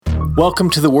Welcome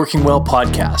to the Working Well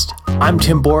podcast. I'm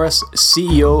Tim Boris,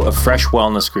 CEO of Fresh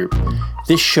Wellness Group.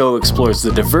 This show explores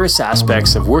the diverse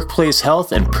aspects of workplace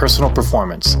health and personal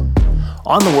performance.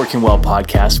 On the Working Well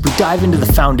podcast, we dive into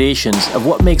the foundations of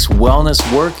what makes wellness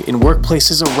work in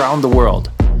workplaces around the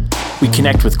world. We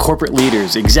connect with corporate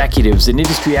leaders, executives, and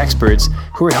industry experts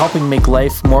who are helping make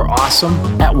life more awesome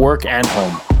at work and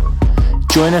home.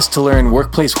 Join us to learn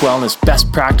workplace wellness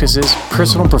best practices,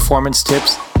 personal performance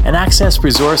tips, and access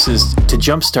resources to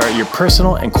jumpstart your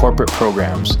personal and corporate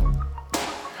programs.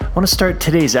 I want to start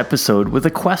today's episode with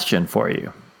a question for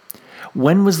you.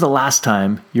 When was the last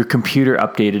time your computer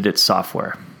updated its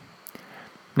software?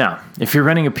 Now, if you're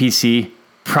running a PC,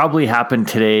 probably happened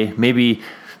today, maybe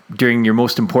during your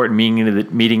most important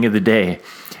meeting of the day.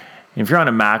 And if you're on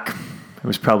a Mac, it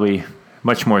was probably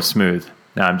much more smooth.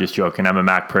 No, I'm just joking. I'm a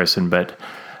Mac person, but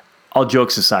all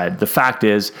jokes aside, the fact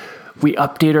is we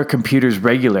update our computers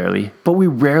regularly, but we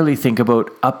rarely think about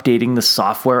updating the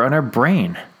software on our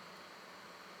brain.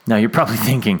 Now, you're probably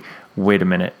thinking, wait a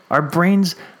minute, our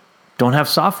brains don't have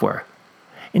software.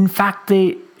 In fact,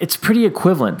 it's pretty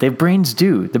equivalent. Their brains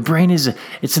do. The brain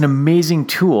it's an amazing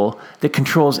tool that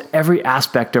controls every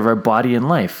aspect of our body and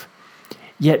life.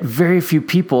 Yet very few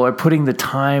people are putting the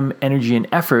time, energy, and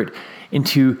effort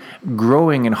into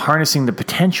growing and harnessing the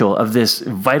potential of this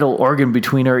vital organ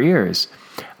between our ears.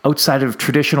 Outside of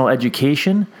traditional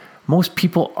education, most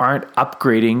people aren't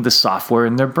upgrading the software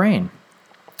in their brain.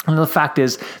 And the fact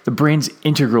is, the brain's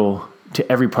integral to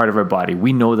every part of our body.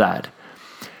 We know that.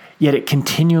 Yet it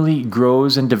continually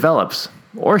grows and develops,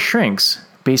 or shrinks,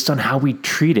 based on how we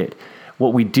treat it,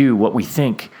 what we do, what we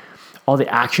think, all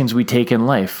the actions we take in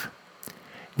life.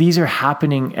 These are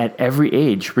happening at every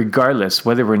age, regardless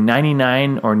whether we're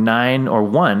 99 or 9 or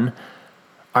 1,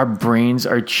 our brains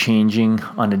are changing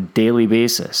on a daily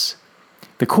basis.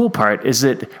 The cool part is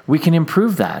that we can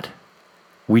improve that.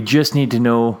 We just need to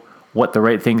know what the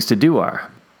right things to do are.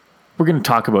 We're going to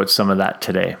talk about some of that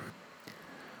today.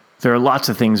 There are lots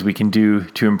of things we can do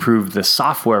to improve the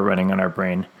software running on our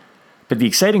brain, but the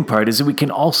exciting part is that we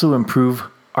can also improve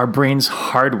our brain's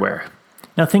hardware.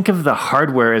 Now think of the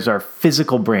hardware as our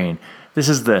physical brain. This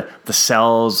is the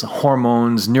cells,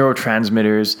 hormones,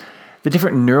 neurotransmitters, the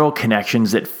different neural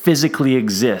connections that physically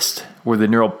exist where the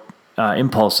neural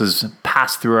impulses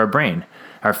pass through our brain,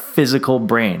 our physical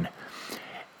brain.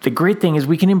 The great thing is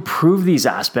we can improve these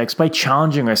aspects by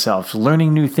challenging ourselves,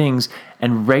 learning new things,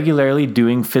 and regularly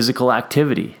doing physical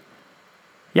activity.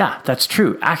 Yeah, that's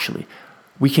true, actually.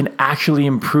 We can actually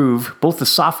improve both the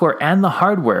software and the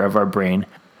hardware of our brain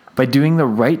by doing the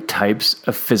right types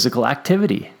of physical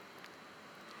activity.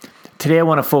 Today, I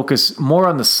want to focus more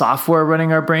on the software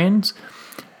running our brains,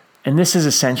 and this is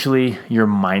essentially your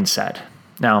mindset.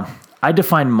 Now, I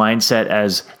define mindset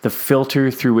as the filter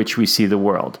through which we see the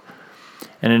world.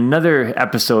 And in another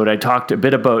episode, I talked a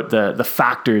bit about the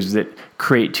factors that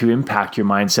create to impact your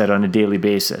mindset on a daily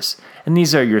basis. And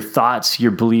these are your thoughts,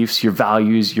 your beliefs, your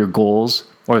values, your goals,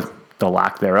 or the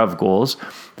lack thereof goals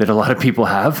that a lot of people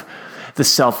have, the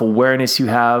self-awareness you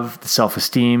have, the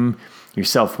self-esteem, your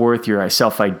self-worth, your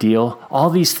self-ideal. All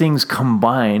these things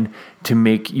combine to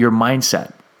make your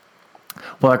mindset.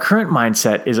 Well, our current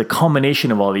mindset is a culmination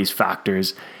of all these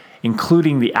factors,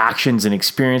 including the actions and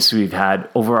experiences we've had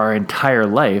over our entire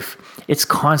life. It's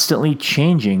constantly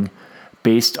changing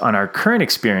based on our current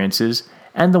experiences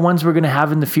and the ones we're going to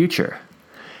have in the future.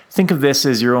 Think of this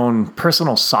as your own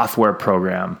personal software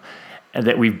program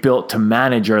that we've built to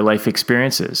manage our life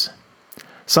experiences.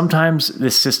 Sometimes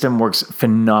this system works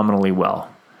phenomenally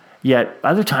well, yet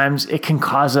other times it can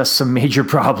cause us some major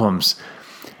problems.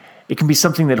 It can be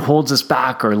something that holds us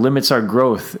back or limits our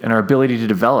growth and our ability to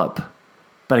develop.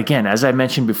 But again, as I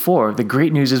mentioned before, the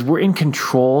great news is we're in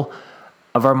control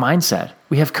of our mindset.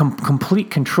 We have complete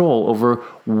control over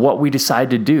what we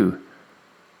decide to do.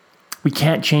 We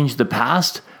can't change the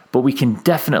past, but we can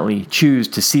definitely choose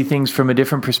to see things from a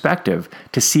different perspective,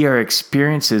 to see our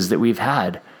experiences that we've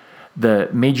had, the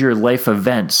major life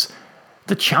events,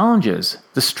 the challenges,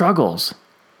 the struggles,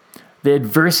 the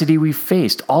adversity we've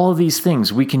faced. All of these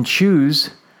things, we can choose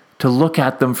to look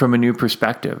at them from a new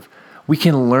perspective. We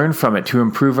can learn from it to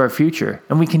improve our future,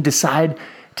 and we can decide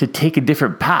to take a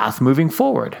different path moving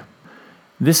forward.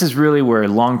 This is really where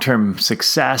long-term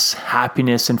success,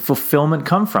 happiness, and fulfillment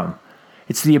come from.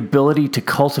 It's the ability to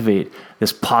cultivate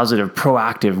this positive,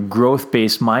 proactive,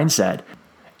 growth-based mindset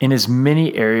in as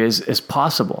many areas as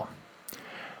possible.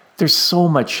 There's so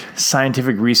much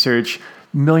scientific research,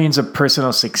 millions of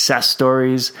personal success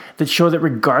stories that show that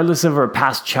regardless of our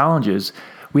past challenges,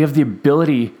 We have the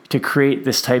ability to create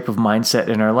this type of mindset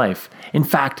in our life. In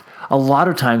fact, a lot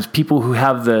of times people who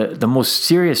have the most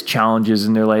serious challenges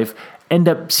in their life end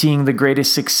up seeing the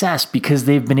greatest success because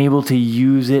they've been able to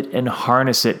use it and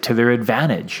harness it to their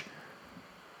advantage.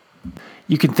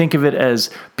 You can think of it as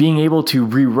being able to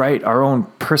rewrite our own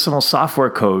personal software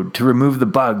code to remove the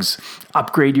bugs,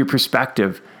 upgrade your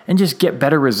perspective, and just get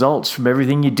better results from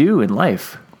everything you do in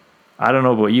life. I don't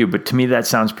know about you, but to me that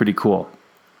sounds pretty cool.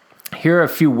 Here are a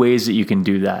few ways that you can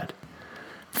do that.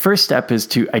 First step is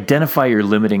to identify your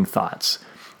limiting thoughts.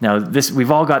 Now,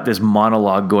 we've all got this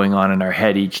monologue going on in our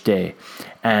head each day.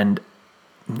 And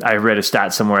I read a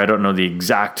stat somewhere, I don't know the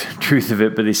exact truth of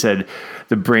it, but they said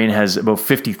the brain has about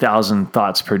 50,000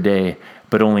 thoughts per day,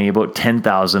 but only about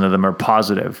 10,000 of them are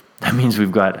positive. That means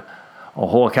we've got a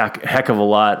whole heck of a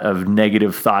lot of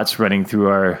negative thoughts running through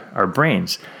our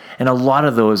brains. And a lot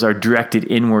of those are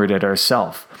directed inward at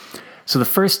ourselves. So the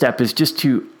first step is just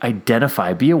to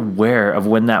identify, be aware of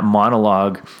when that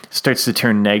monologue starts to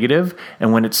turn negative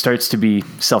and when it starts to be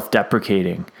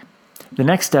self-deprecating. The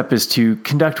next step is to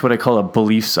conduct what I call a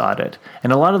beliefs audit.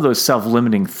 And a lot of those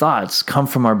self-limiting thoughts come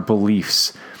from our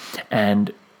beliefs.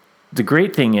 And the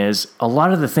great thing is, a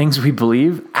lot of the things we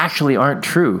believe actually aren't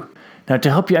true. Now, to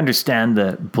help you understand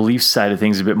the belief side of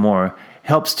things a bit more,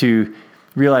 helps to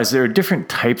realize there are different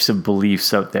types of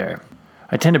beliefs out there.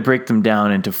 I tend to break them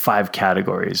down into 5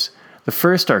 categories. The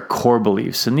first are core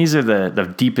beliefs, and these are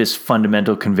the deepest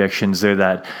fundamental convictions. They're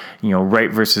that,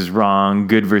 right versus wrong,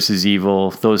 good versus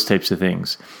evil, those types of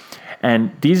things.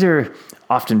 And these are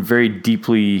often very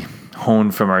deeply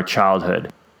honed from our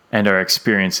childhood and our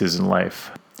experiences in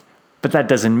life. But that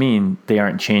doesn't mean they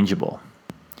aren't changeable.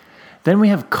 Then we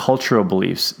have cultural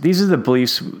beliefs. These are the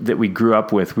beliefs that we grew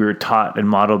up with. We were taught and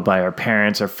modeled by our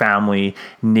parents, our family,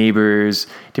 neighbors,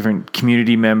 different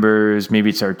community members. Maybe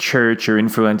it's our church or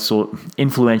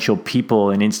influential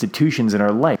people and institutions in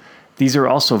our life. These are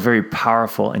also very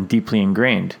powerful and deeply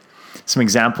ingrained. Some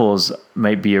examples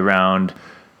might be around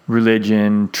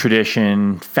religion,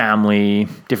 tradition, family,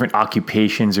 different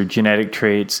occupations or genetic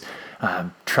traits,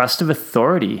 trust of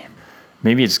authority.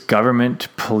 Maybe it's government,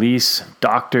 police,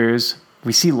 doctors.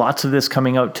 We see lots of this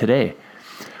coming out today.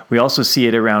 We also see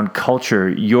it around culture,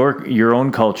 your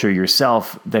own culture,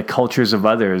 yourself, the cultures of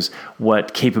others,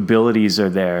 what capabilities are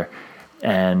there,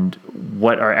 and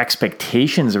what are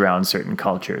expectations around certain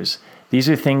cultures. These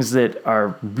are things that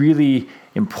are really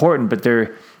important, but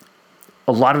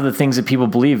a lot of the things that people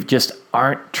believe just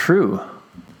aren't true.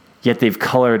 Yet they've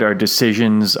colored our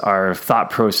decisions, our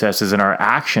thought processes, and our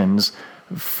actions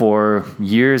for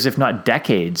years, if not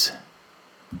decades.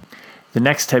 The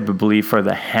next type of belief are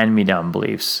the hand-me-down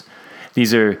beliefs.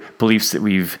 These are beliefs that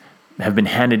have been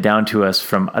handed down to us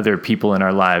from other people in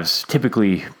our lives,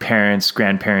 typically parents,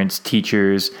 grandparents,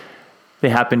 teachers. They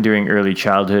happen during early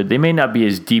childhood. They may not be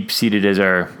as deep-seated as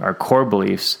our core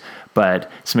beliefs,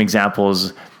 but some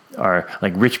examples are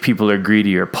like rich people are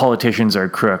greedy, or politicians are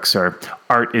crooks, or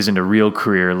art isn't a real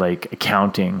career like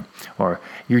accounting, or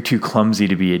you're too clumsy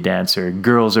to be a dancer,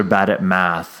 girls are bad at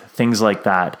math, things like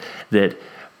that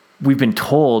we've been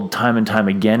told time and time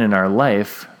again in our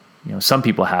life. Some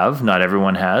people have, not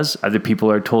everyone has. Other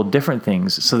people are told different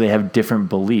things, so they have different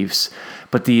beliefs.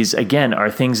 But these, again,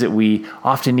 are things that we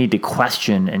often need to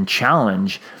question and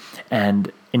challenge.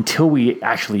 And until we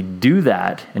actually do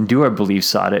that and do our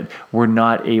beliefs audit, we're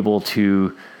not able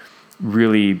to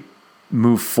really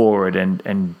move forward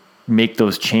and make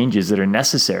those changes that are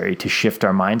necessary to shift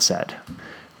our mindset.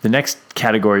 The next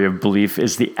category of belief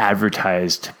is the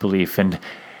advertised belief. And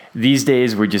these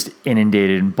days we're just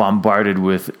inundated and bombarded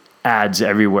with ads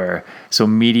everywhere. So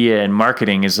media and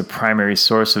marketing is the primary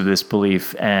source of this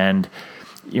belief. And,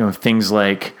 things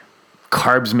like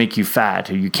carbs make you fat,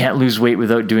 or you can't lose weight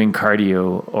without doing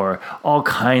cardio, or all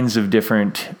kinds of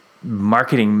different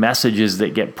marketing messages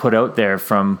that get put out there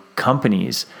from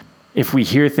companies. If we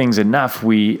hear things enough,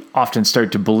 we often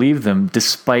start to believe them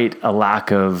despite a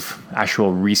lack of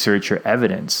actual research or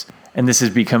evidence. And this is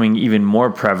becoming even more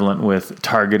prevalent with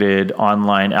targeted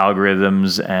online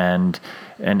algorithms and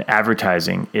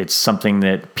advertising. It's something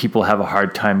that people have a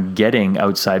hard time getting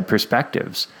outside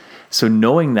perspectives. So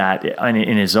knowing that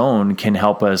in its own can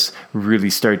help us really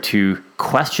start to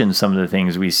question some of the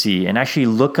things we see and actually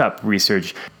look up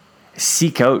research,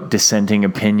 seek out dissenting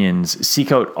opinions,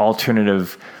 seek out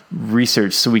alternative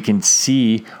research so we can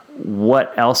see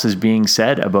what else is being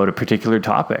said about a particular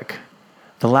topic.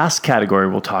 The last category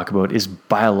we'll talk about is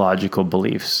biological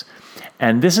beliefs.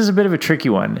 And this is a bit of a tricky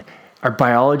one. Our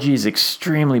biology is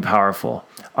extremely powerful.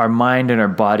 Our mind and our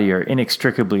body are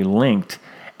inextricably linked.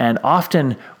 And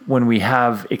often when we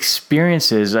have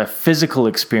experiences, physical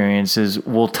experiences,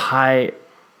 we'll tie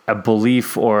a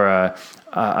belief or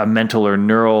a mental or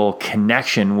neural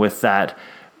connection with that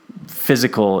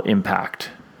physical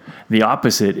impact. The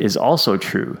opposite is also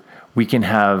true. We can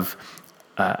have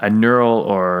a neural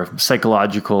or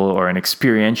psychological or an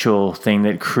experiential thing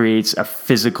that creates a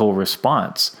physical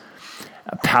response.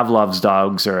 Pavlov's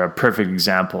dogs are a perfect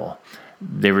example.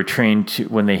 They were trained to,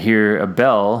 when they hear a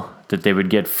bell, that they would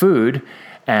get food,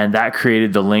 and that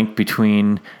created the link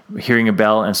between hearing a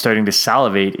bell and starting to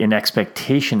salivate in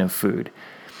expectation of food.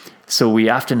 So we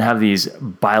often have these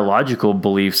biological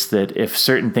beliefs that if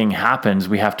certain thing happens,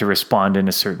 we have to respond in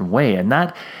a certain way. And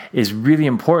that is really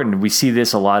important. We see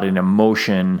this a lot in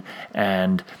emotion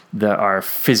and our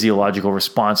physiological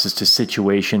responses to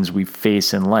situations we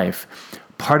face in life.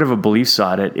 Part of a beliefs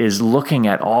audit is looking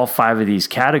at all 5 of these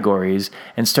categories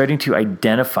and starting to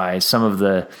identify some of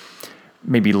the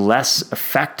maybe less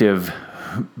effective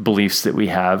beliefs that we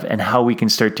have and how we can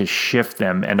start to shift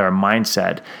them and our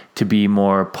mindset to be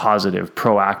more positive,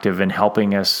 proactive, and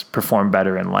helping us perform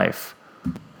better in life.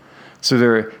 So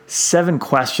there are 7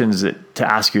 questions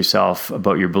to ask yourself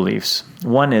about your beliefs.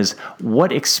 One is,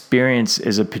 what experience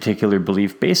is a particular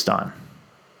belief based on?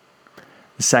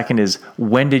 The second is,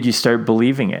 when did you start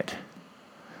believing it?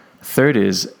 Third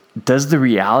is, does the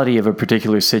reality of a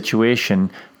particular situation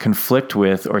conflict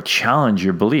with or challenge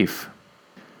your belief?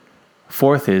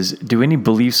 Fourth is, do any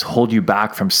beliefs hold you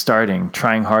back from starting,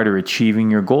 trying hard, or achieving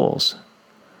your goals?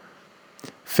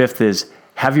 Fifth is,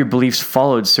 have your beliefs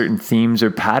followed certain themes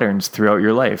or patterns throughout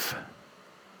your life?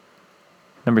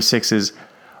 Number 6 is,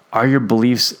 are your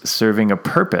beliefs serving a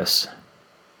purpose?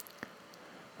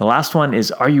 The last one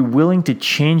is, are you willing to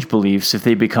change beliefs if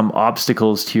they become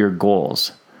obstacles to your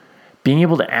goals? Being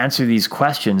able to answer these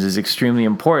questions is extremely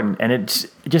important, and it's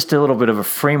just a little bit of a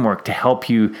framework to help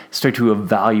you start to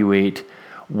evaluate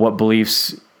what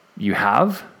beliefs you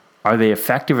have. Are they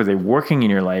effective? Are they working in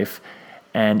your life?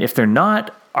 And if they're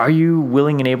not, are you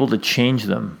willing and able to change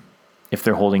them if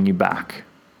they're holding you back?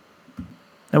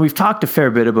 Now, we've talked a fair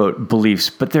bit about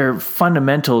beliefs, but they're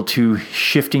fundamental to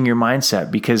shifting your mindset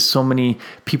because so many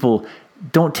people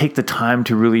don't take the time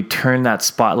to really turn that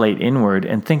spotlight inward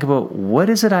and think about, what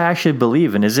is it I actually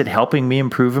believe, and is it helping me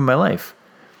improve in my life?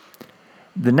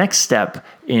 The next step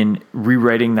in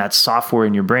rewriting that software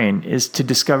in your brain is to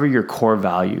discover your core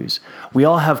values. We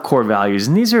all have core values,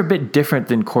 and these are a bit different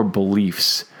than core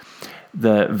beliefs.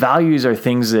 The values are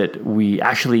things that we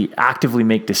actually actively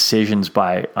make decisions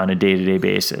by on a day-to-day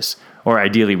basis, or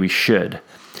ideally we should.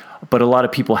 But a lot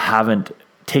of people haven't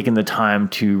taken the time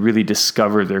to really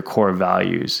discover their core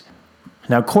values.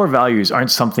 Now, core values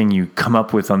aren't something you come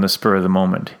up with on the spur of the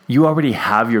moment. You already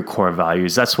have your core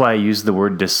values. That's why I use the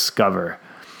word discover.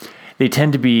 They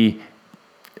tend to be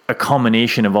a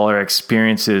culmination of all our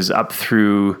experiences up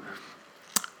through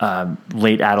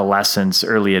late adolescence,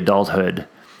 early adulthood.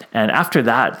 And after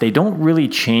that, they don't really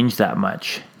change that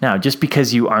much. Now, just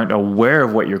because you aren't aware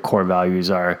of what your core values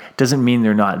are, doesn't mean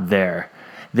they're not there.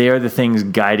 They are the things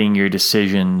guiding your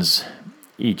decisions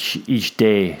each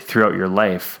day throughout your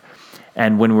life.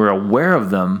 And when we're aware of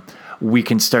them, we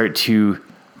can start to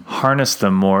harness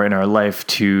them more in our life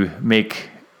to make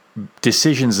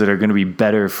decisions that are going to be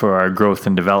better for our growth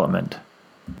and development.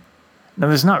 Now,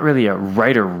 there's not really a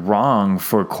right or wrong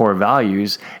for core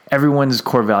values. Everyone's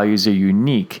core values are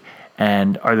unique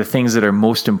and are the things that are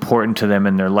most important to them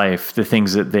in their life, the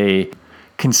things that they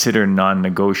consider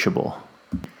non-negotiable.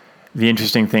 The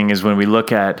interesting thing is when we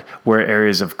look at where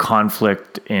areas of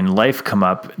conflict in life come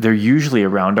up, they're usually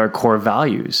around our core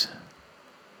values.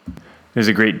 There's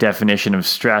a great definition of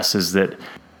stress is that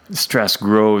stress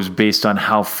grows based on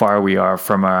how far we are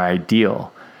from our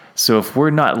ideal. So if we're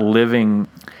not living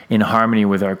in harmony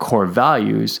with our core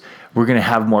values, we're going to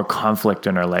have more conflict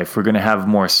in our life. We're going to have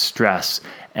more stress,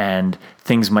 and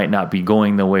things might not be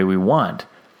going the way we want.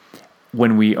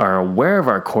 When we are aware of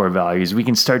our core values, we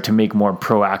can start to make more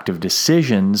proactive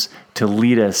decisions to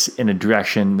lead us in a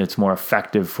direction that's more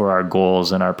effective for our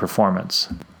goals and our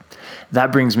performance.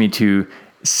 That brings me to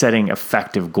setting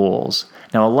effective goals.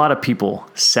 Now, a lot of people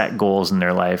set goals in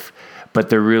their life, but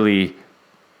they're really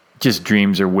just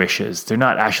dreams or wishes. They're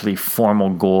not actually formal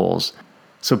goals.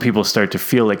 So people start to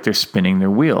feel like they're spinning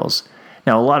their wheels.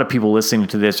 Now, a lot of people listening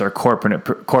to this are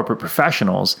corporate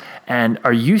professionals and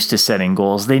are used to setting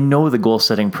goals. They know the goal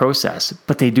setting process,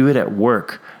 but they do it at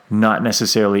work, not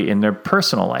necessarily in their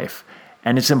personal life.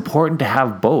 And it's important to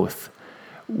have both.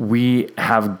 We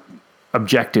have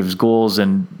objectives, goals,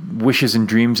 and wishes and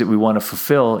dreams that we want to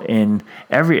fulfill in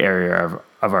every area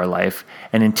of our life.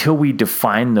 And until we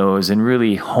define those and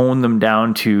really hone them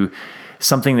down to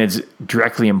something that's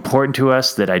directly important to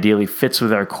us, that ideally fits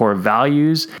with our core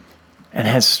values, and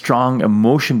has strong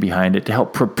emotion behind it to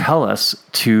help propel us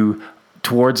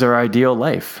towards our ideal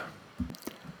life.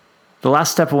 The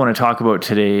last step I want to talk about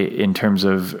today in terms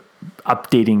of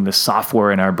updating the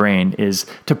software in our brain is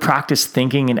to practice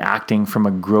thinking and acting from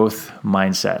a growth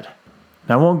mindset.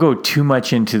 Now, I won't go too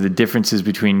much into the differences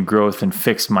between growth and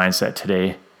fixed mindset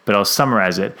today, but I'll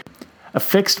summarize it. A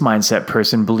fixed mindset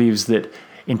person believes that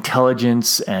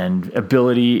intelligence and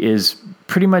ability is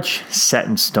pretty much set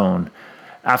in stone.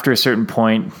 After a certain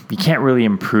point, you can't really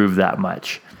improve that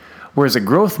much. Whereas a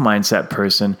growth mindset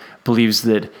person believes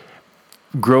that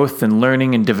growth and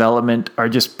learning and development are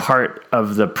just part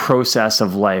of the process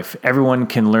of life. Everyone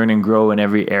can learn and grow in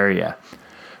every area.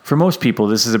 For most people,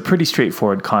 this is a pretty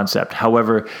straightforward concept.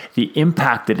 However, the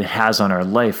impact that it has on our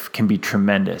life can be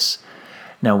tremendous.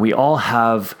 Now, we all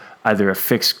have either a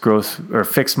fixed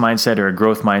mindset or a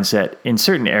growth mindset in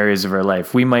certain areas of our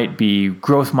life. We might be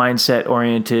growth mindset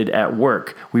oriented at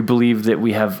work. We believe that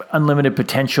we have unlimited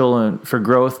potential for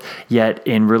growth, yet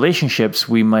in relationships,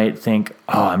 we might think,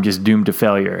 oh, I'm just doomed to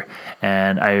failure,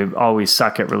 and I always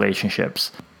suck at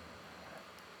relationships.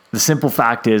 The simple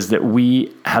fact is that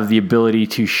we have the ability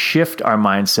to shift our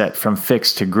mindset from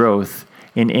fixed to growth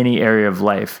in any area of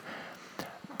life.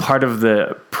 Part of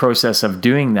the process of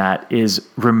doing that is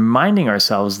reminding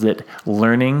ourselves that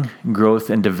learning, growth,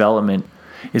 and development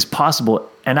is possible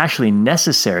and actually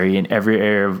necessary in every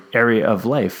area of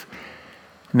life.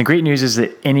 And the great news is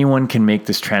that anyone can make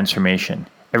this transformation.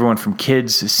 Everyone from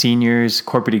kids, seniors,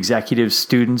 corporate executives,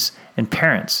 students, and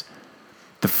parents.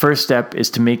 The first step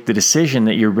is to make the decision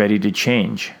that you're ready to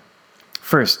change.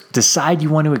 First, decide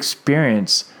you want to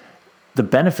experience the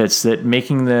benefits that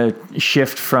making the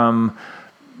shift from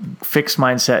fixed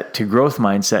mindset to growth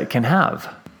mindset can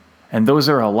have. And those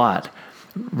are a lot.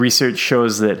 Research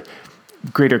shows that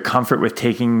greater comfort with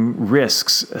taking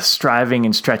risks, striving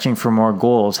and stretching for more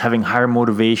goals, having higher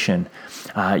motivation.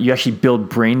 You actually build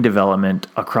brain development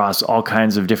across all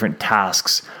kinds of different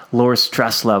tasks, lower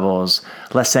stress levels,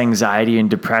 less anxiety and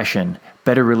depression,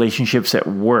 better relationships at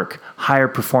work, higher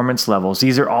performance levels.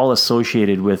 These are all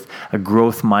associated with a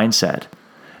growth mindset.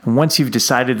 And once you've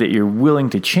decided that you're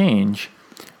willing to change,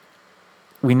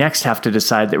 we next have to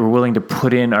decide that we're willing to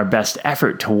put in our best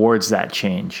effort towards that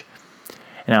change.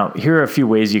 Now, here are a few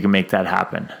ways you can make that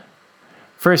happen.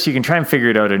 First, you can try and figure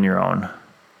it out on your own.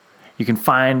 You can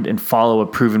find and follow a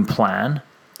proven plan.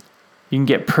 You can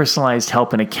get personalized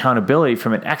help and accountability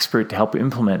from an expert to help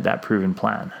implement that proven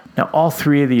plan. Now, all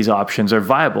three of these options are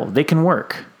viable. They can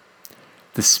work.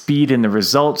 The speed and the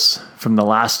results from the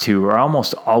last two are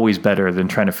almost always better than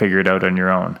trying to figure it out on your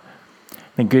own.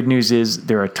 The good news is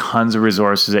there are tons of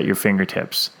resources at your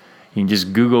fingertips. You can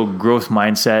just Google growth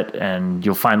mindset and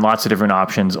you'll find lots of different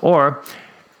options. Or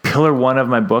pillar one of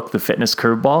my book, The Fitness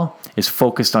Curveball, is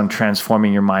focused on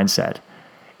transforming your mindset.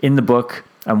 In the book,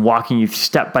 I'm walking you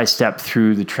step by step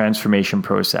through the transformation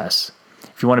process.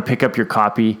 If you want to pick up your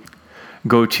copy,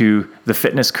 go to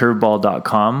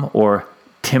thefitnesscurveball.com or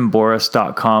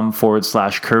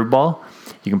timboris.com/curveball.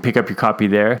 You can pick up your copy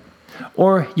there.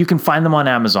 Or you can find them on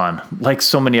Amazon, like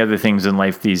so many other things in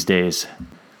life these days.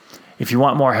 If you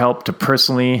want more help to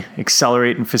personally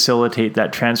accelerate and facilitate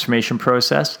that transformation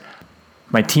process,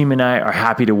 my team and I are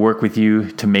happy to work with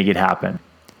you to make it happen.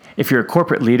 If you're a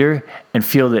corporate leader and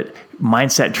feel that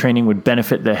mindset training would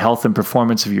benefit the health and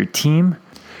performance of your team,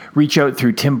 reach out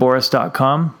through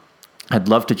timboris.com. I'd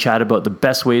love to chat about the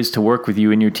best ways to work with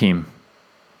you and your team.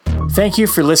 Thank you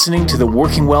for listening to the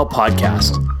Working Well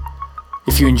podcast.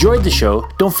 If you enjoyed the show,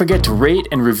 don't forget to rate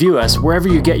and review us wherever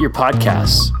you get your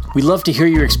podcasts. We love to hear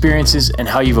your experiences and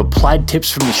how you've applied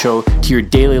tips from the show to your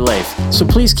daily life, so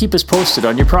please keep us posted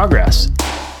on your progress.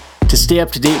 To stay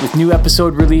up to date with new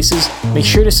episode releases, make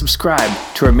sure to subscribe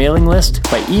to our mailing list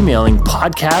by emailing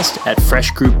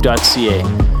podcast@freshgroup.ca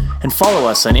and follow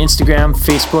us on Instagram,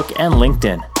 Facebook, and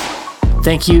LinkedIn.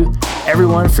 Thank you,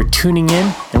 everyone, for tuning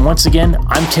in. And once again,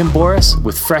 I'm Tim Boris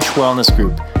with Fresh Wellness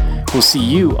Group. We'll see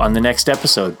you on the next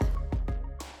episode.